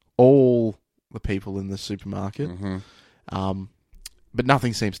all the people in the supermarket. Mm-hmm. But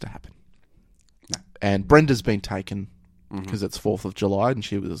nothing seems to happen. No. And Brenda's been taken Mm-hmm. because it's 4th of July and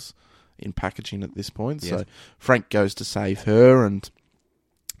she was in packaging at this point. Yes. So Frank goes to save her and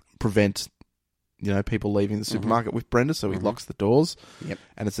prevent, people leaving the supermarket with Brenda. So he Mhm. locks the doors. Yep.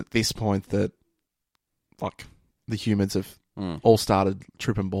 And it's at this point that, the humans have Mm. all started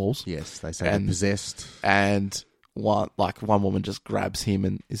tripping balls. Yes, they say And- they're possessed. And one woman just grabs him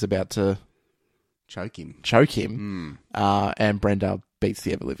and is about to Choke him. choke him. Mm. And Brenda beats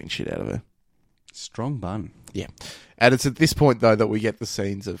the ever-living shit out of her. Strong bun. Yeah. And it's at this point, though, that we get the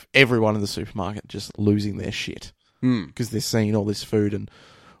scenes of everyone in the supermarket just losing their shit Mm. because they're seeing all this food. And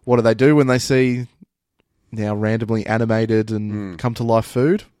what do they do when they see now randomly animated and come to life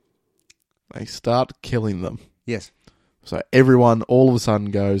food? They start killing them. Yes. So everyone all of a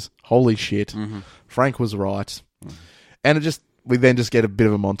sudden goes, holy shit, Mm-hmm. Frank was right. And we then just get a bit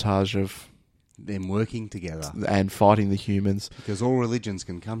of a montage of Them working together and fighting the humans. because all religions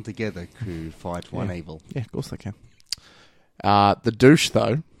can come together to fight one evil. Yeah, of course they can. The douche,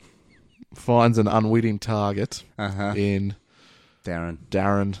 though, finds an unwitting target Uh-huh. in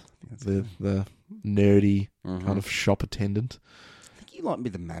Darren, the nerdy kind of shop attendant. I think he might be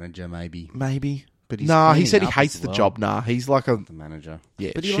the manager, maybe. Maybe. But he's Nah, he cleaning said he up hates as the well. job. Nah, he's like a The manager.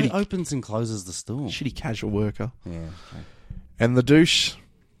 yeah, But he shitty, opens and closes the store. shitty casual worker. Yeah. Okay. And the douche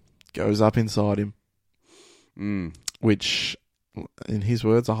goes up inside him, Mm. which, in his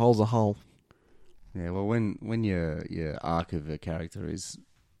words, a hole's a hole. Yeah, well, when your arc of a character is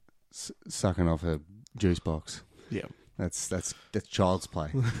sucking off a juice box, Yeah. that's child's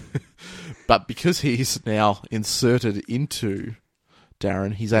play. But because he's now inserted into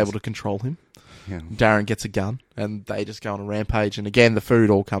Darren, he's able to control him. Yeah. Darren gets a gun, and they just go on a rampage. And again, the food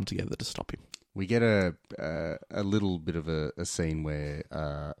all come together to stop him. We get a little bit of a scene where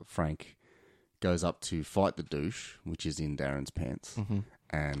Frank goes up to fight the douche, which is in Darren's pants,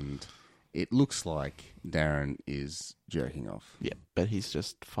 and it looks like Darren is jerking off. Yeah, but he's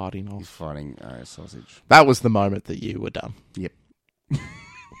just fighting He's off. fighting a sausage. That was the moment that you were done. Yep.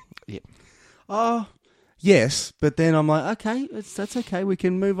 Yep. Oh, yes, but then I'm like, okay, that's okay. We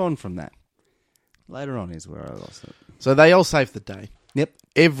can move on from that. Later on is where I lost it. So they all save the day. Yep.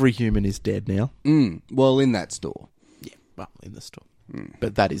 Every human is dead now. Well, in that store. Yeah, well, in the store.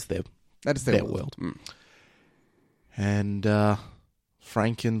 But that is their That's their their world. Mm. And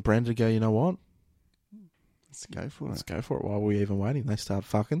Frank and Brenda go, you know what? Let's go for Let's it. go for it. Why are we even waiting? They start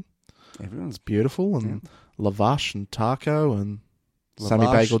fucking. Everyone's Beautiful. And Lavash and Taco and Sammy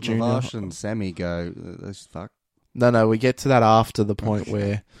Lavash- Bagel Jr. Lavash and Sammy go, let's fuck. No, we get to that after the point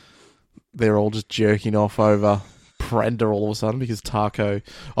where they're all just jerking off over Brenda all of a sudden because Taco...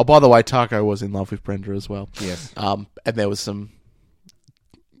 Oh, by the way, Taco was in love with Brenda as well. Yes. And there was some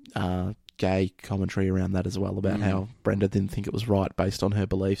gay commentary around that as well about how Brenda didn't think it was right based on her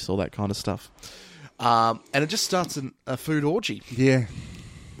beliefs, all that kind of stuff. And it just starts a food orgy. Yeah.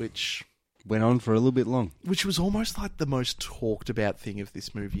 Which went on for a little bit long. Which was almost like the most talked about thing of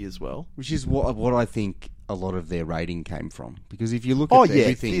this movie as well. Which is what I think a lot of their rating came from. Because if you look at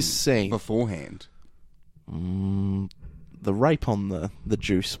everything this scene beforehand... the rape on the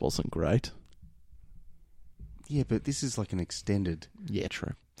juice wasn't great. Yeah, but this is like an extended... Yeah,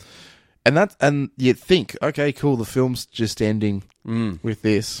 true. And you'd think, okay, cool, the film's just ending with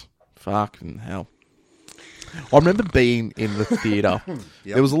this. Fucking hell. I remember being in the theatre. Yep.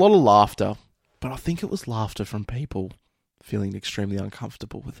 There was a lot of laughter, but I think it was laughter from people feeling extremely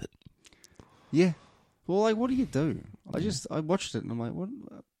uncomfortable with it. Yeah. Well, like, what do you do? I watched it and I'm like, what?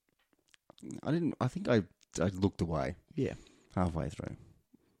 I think I looked away. Yeah. Halfway through.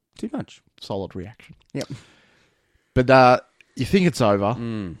 Too much. Solid reaction. Yep. But you think it's over,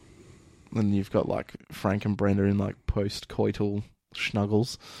 and you've got like Frank and Brenda in like post-coital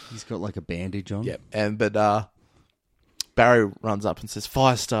snuggles. He's got like a bandage on. Yep. But Barry runs up and says,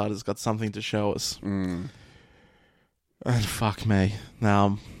 Firestarter's got something to show us. And fuck me.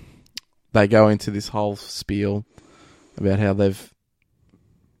 They go into this whole spiel about how they've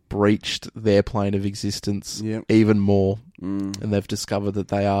breached their plane of existence even more. And they've discovered that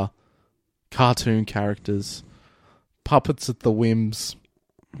they are cartoon characters, puppets at the whims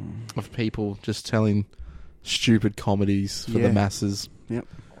of people just telling stupid comedies for the masses. Yep.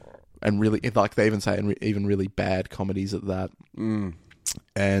 And really, like they even say, even really bad comedies at that.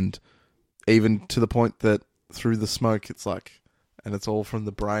 And even to the point that through the smoke, it's like, and it's all from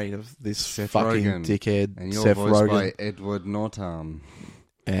the brain of this Seth fucking Rogen. dickhead, And you're Seth voiced Rogen. by Edward Norton.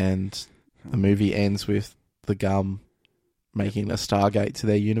 And the movie ends with the gum making a Stargate to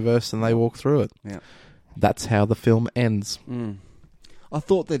their universe, and they walk through it. Yeah. That's how the film ends. I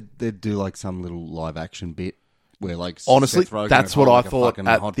thought they'd do like some little live action bit where like honestly, Seth Rogen that's would what hold, I like, thought a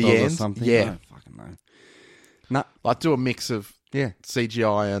at hot the dog end. or something. Yeah. I don't fucking know. Nah. Like do a mix of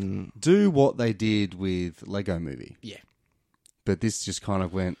CGI and do what they did with Lego Movie. Yeah. But this just kind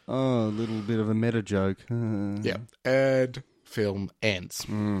of went, a little bit of a meta joke. Yeah. And film ends.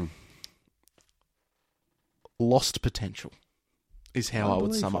 Lost potential is how I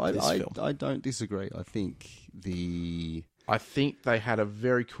would sum up this film. I don't disagree. I think they had a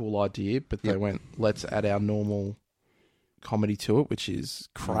very cool idea, but they went, let's add our normal comedy to it, which is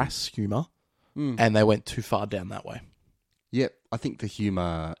crass humour, and they went too far down that way. Yep, I think the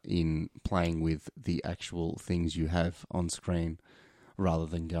humour in playing with the actual things you have on screen rather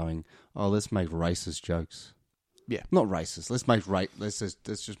than going, let's make racist jokes. Yeah. Not racist.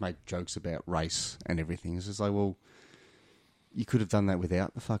 Let's just make jokes about race and everything. It's just like, well, you could have done that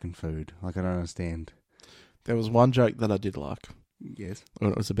without the fucking food. Like, I don't understand. There was one joke that I did like. Yes.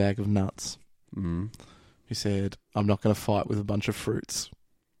 When it was a bag of nuts. He said, I'm not going to fight with a bunch of fruits.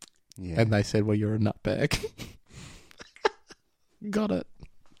 Yeah. And they said, well, you're a nut bag. Got it.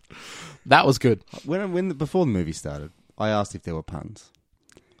 That was good. Before the movie started, I asked if there were puns.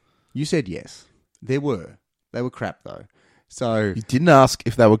 You said yes. There were. They were crap, though. So You didn't ask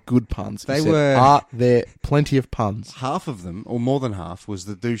if they were good puns. You said, are there plenty of puns? half of them, or more than half, was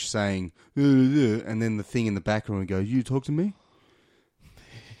the douche saying, and then the thing in the background would go, you talk to me?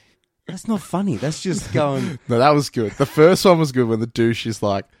 That's not funny. That's just going... No, that was good. The first one was good when the douche is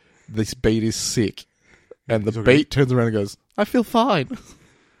like, this beat is sick. And the beat turns around and goes, I feel fine.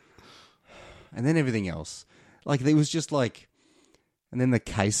 And then everything else. Like, it was just like... And then the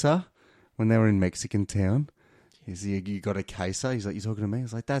queso, when they were in Mexican town, you got a queso? He's like, you talking to me?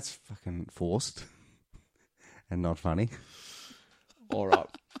 It's like, that's fucking forced. And not funny. All right.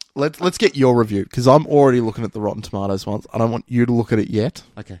 Let's get your review, because I'm already looking at the Rotten Tomatoes ones. I don't want you to look at it yet.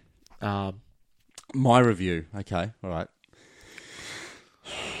 Okay. My review. Okay, all right.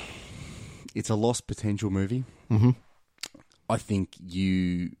 It's a lost potential movie. Mm-hmm. I think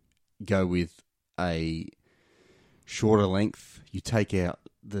you go with a shorter length. You take out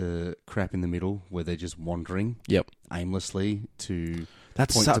the crap in the middle where they're just wandering aimlessly to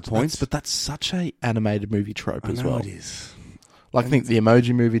point to points. But that's such a animated movie trope as well. It is. Like, I think the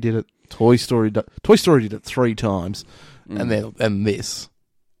Emoji Movie did it. Toy Story did it 3 times. And this.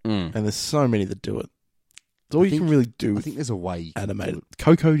 And there's so many that do it. It's all you can really do. I think there's a way you can animated. do it.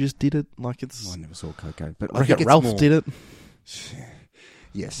 Coco just did it. Like, it's... I never saw Coco, but I Wreck-It think Ralph it's more... did it.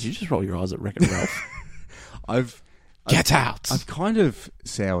 Yes. Did you just roll your eyes at Wreck-It Ralph? I've Get out! I've kind of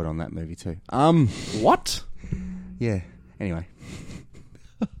soured on that movie too. What? Yeah. Anyway.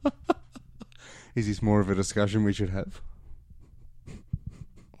 Is this more of a discussion we should have?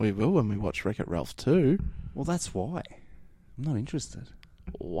 We will when we watch Wreck-It Ralph 2. Well, that's why. I'm not interested.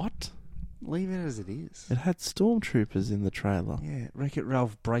 What? Leave it as it is. It had stormtroopers in the trailer. Yeah, Wreck-It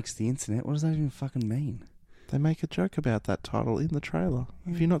Ralph breaks the internet. What does that even fucking mean? They make a joke about that title in the trailer.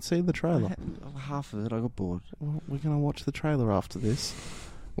 Have you not seen the trailer? Half of it, I got bored. Well, we're going to watch the trailer after this.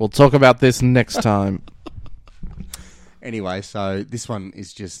 We'll talk about this next time. Anyway, so this one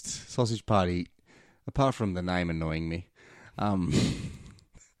is just Sausage Party. Apart from the name annoying me,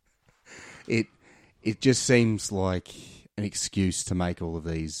 it just seems like an excuse to make all of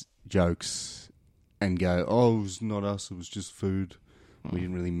these jokes and go, "Oh, it was not us. It was just food. We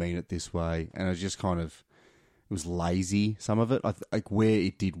didn't really mean it this way." And it was just kind of, it was lazy. Some of it, like where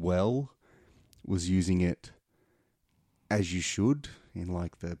it did well, was using it as you should in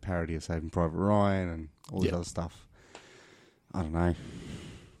like the parody of Saving Private Ryan and all this other stuff. I don't know.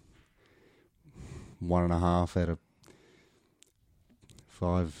 1.5 out of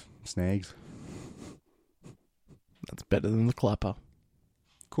 5 snags. That's better than the clapper,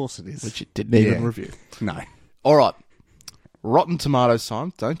 Of course it is. which it didn't even review. No. All right. Rotten Tomatoes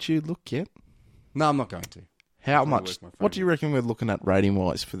time. Don't you look yet? No, I'm not going to. How I'm gonna much? work my phone What do you reckon we're looking at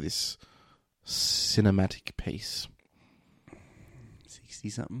rating-wise for this cinematic piece?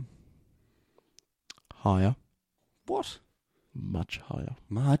 60-something. Higher. What? Much higher.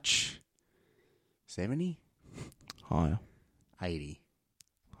 Much? 70? Higher. 80.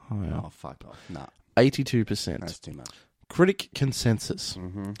 Higher. Oh, fuck off. No, 82%. that's too much. Critic consensus.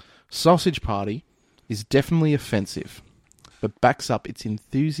 Mm-hmm. Sausage Party is definitely offensive, but backs up its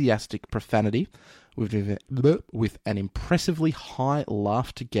enthusiastic profanity with an impressively high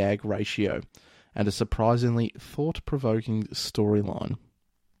laugh-to-gag ratio and a surprisingly thought-provoking storyline.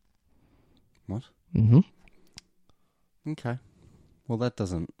 What? Mm-hmm. Okay. Well, that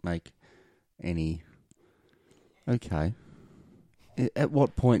doesn't make any... Okay. At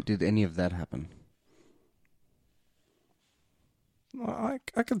what point did any of that happen? I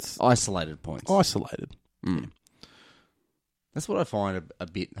could... Isolated points. Isolated. Mm. That's what I find a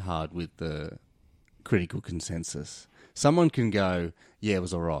bit hard with the critical consensus. Someone can go, yeah, it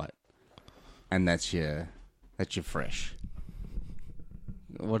was all right. And that's your fresh.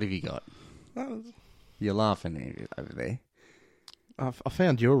 What have you got? You're laughing over there. I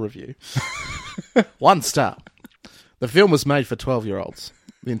found your review. 1 star. The film was made for 12-year-olds.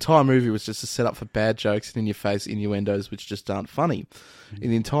 The entire movie was just a setup for bad jokes and in-your-face innuendos which just aren't funny. In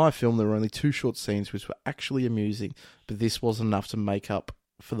the entire film, there were only 2 short scenes which were actually amusing, but this wasn't enough to make up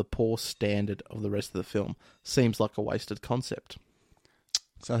for the poor standard of the rest of the film. Seems like a wasted concept.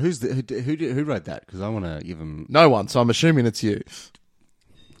 So who wrote that? Because I want to give them... No one, so I'm assuming it's you.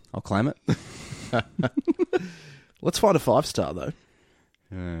 I'll claim it. Let's find a 5-star, though.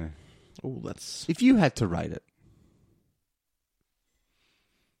 Oh, that's... If you had to rate it...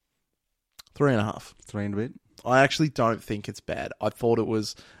 3.5. 3 and a bit? I actually don't think it's bad. I thought it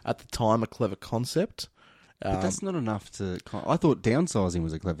was, at the time, a clever concept. But that's not enough to... I thought downsizing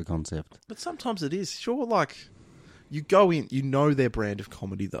was a clever concept. But sometimes it is. Sure, like, you go in, you know their brand of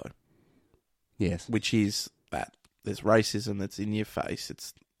comedy, though. Yes. Which is that there's racism that's in your face.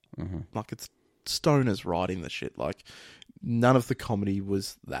 It's like it's stoners writing the shit. Like, none of the comedy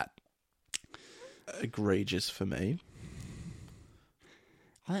was that egregious for me.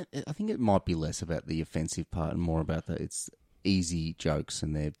 I think it might be less about the offensive part and more about that it's easy jokes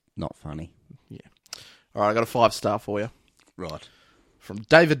and they're not funny. Yeah. All right, I got a 5-star for you. Right. From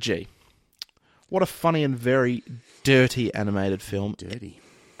David G. What a funny and very dirty animated film. Dirty.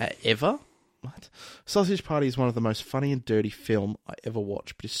 Ever? What? Sausage Party is one of the most funny and dirty film I ever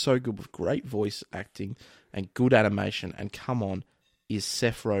watched, but is so good with great voice acting and good animation. And come on, is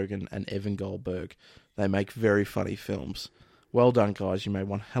Seth Rogen and Evan Goldberg. They make very funny films. Well done, guys. You made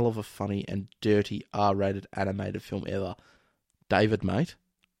one hell of a funny and dirty R-rated animated film ever. David, mate,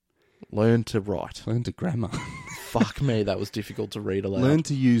 learn to write. Learn to grammar. Fuck me, that was difficult to read aloud. Learn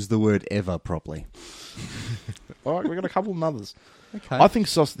to use the word ever properly. All right, we've got a couple of others. Okay. I think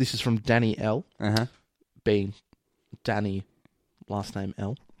this is from Danny L. Uh-huh. Being Danny, last name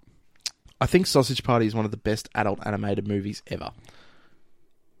L. I think Sausage Party is one of the best adult animated movies ever.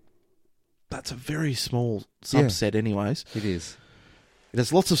 That's a very small subset anyways. It is. It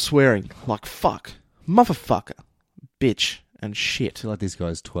has lots of swearing, like fuck, motherfucker, bitch, and shit. I feel like this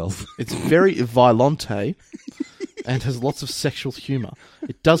guy's 12. It's very violente and has lots of sexual humour.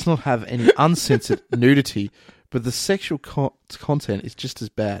 It does not have any uncensored nudity, but the sexual content is just as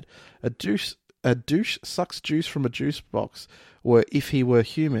bad. A a douche sucks juice from a juice box, or if he were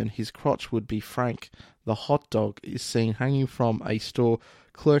human, his crotch would be Frank. The hot dog is seen hanging from a store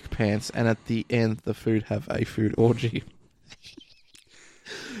clerk pants, and at the end, the food have a food orgy.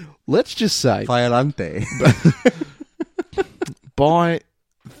 Let's just say, Violante. by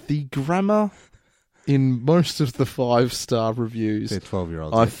the grammar in most of the 5-star reviews, They're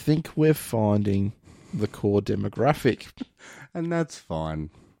 12-year-olds. I think we're finding the core demographic. And that's fine.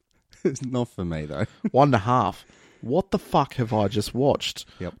 It's not for me, though. 1.5. What the fuck have I just watched?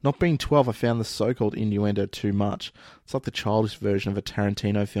 Yep. Not being 12, I found the so-called innuendo too much. It's like the childish version of a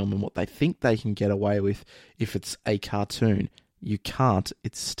Tarantino film and what they think they can get away with if it's a cartoon. You can't.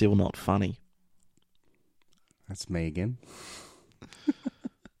 It's still not funny. That's me again.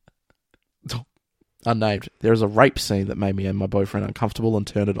 Unnamed. There is a rape scene that made me and my boyfriend uncomfortable and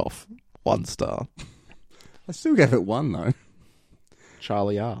turned it off. 1 star. I still gave it 1, though.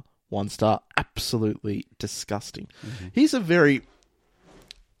 Charlie R. 1 star. Absolutely disgusting. Here's a very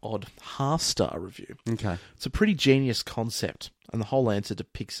odd half-star review. Okay. It's a pretty genius concept, and the whole answer to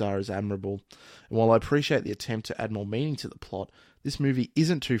Pixar is admirable. And while I appreciate the attempt to add more meaning to the plot, this movie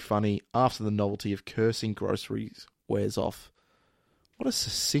isn't too funny after the novelty of cursing groceries wears off. What a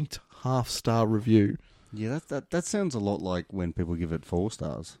succinct half-star review. Yeah, that sounds a lot like when people give it 4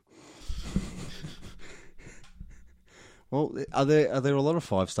 stars. Well, are there a lot of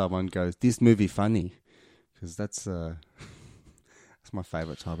 5-star one goes, this movie funny? Because that's my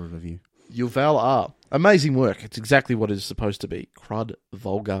favourite type of review. Yuval R. Amazing work. It's exactly what it is supposed to be. Crud,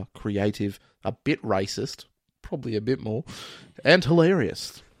 vulgar, creative, a bit racist, probably a bit more, and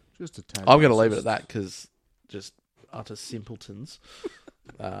hilarious. Just a tad. I'm going to leave it at that because just utter simpletons.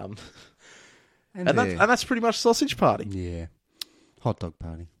 And that's pretty much Sausage Party. Yeah. Hot dog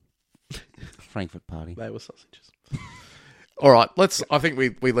party. Frankfurt party. They were sausages. All right, I think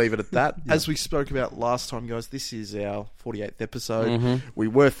we leave it at that. Yep. As we spoke about last time, guys, this is our 48th episode. Mm-hmm. We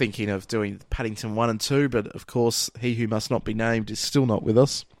were thinking of doing Paddington 1 and 2, but of course, He Who Must Not Be Named is still not with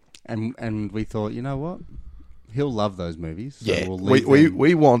us. And we thought, you know what? He'll love those movies. So yeah, we'll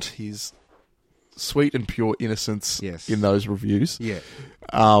we want his sweet and pure innocence in those reviews. Yeah.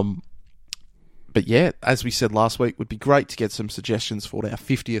 But yeah, as we said last week, would be great to get some suggestions for our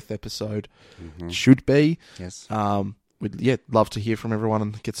 50th episode. Mm-hmm. Should be. Yes. We'd love to hear from everyone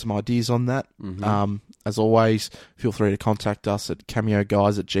and get some ideas on that. Mm-hmm. As always, feel free to contact us at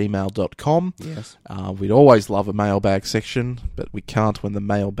cameoguys@gmail.com. Yes. We'd always love a mailbag section, but we can't when the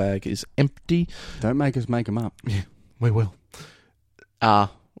mailbag is empty. Don't make us make them up. Yeah, we will. Well,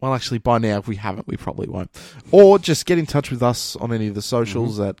 actually, by now, if we haven't, we probably won't. Or just get in touch with us on any of the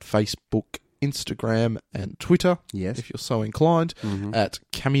socials at Facebook, Instagram and Twitter, if you're so inclined, at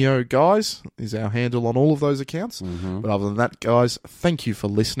Cameo Guys is our handle on all of those accounts. Mm-hmm. But other than that, guys, thank you for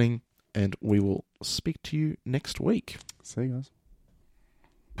listening, and we will speak to you next week. See you guys.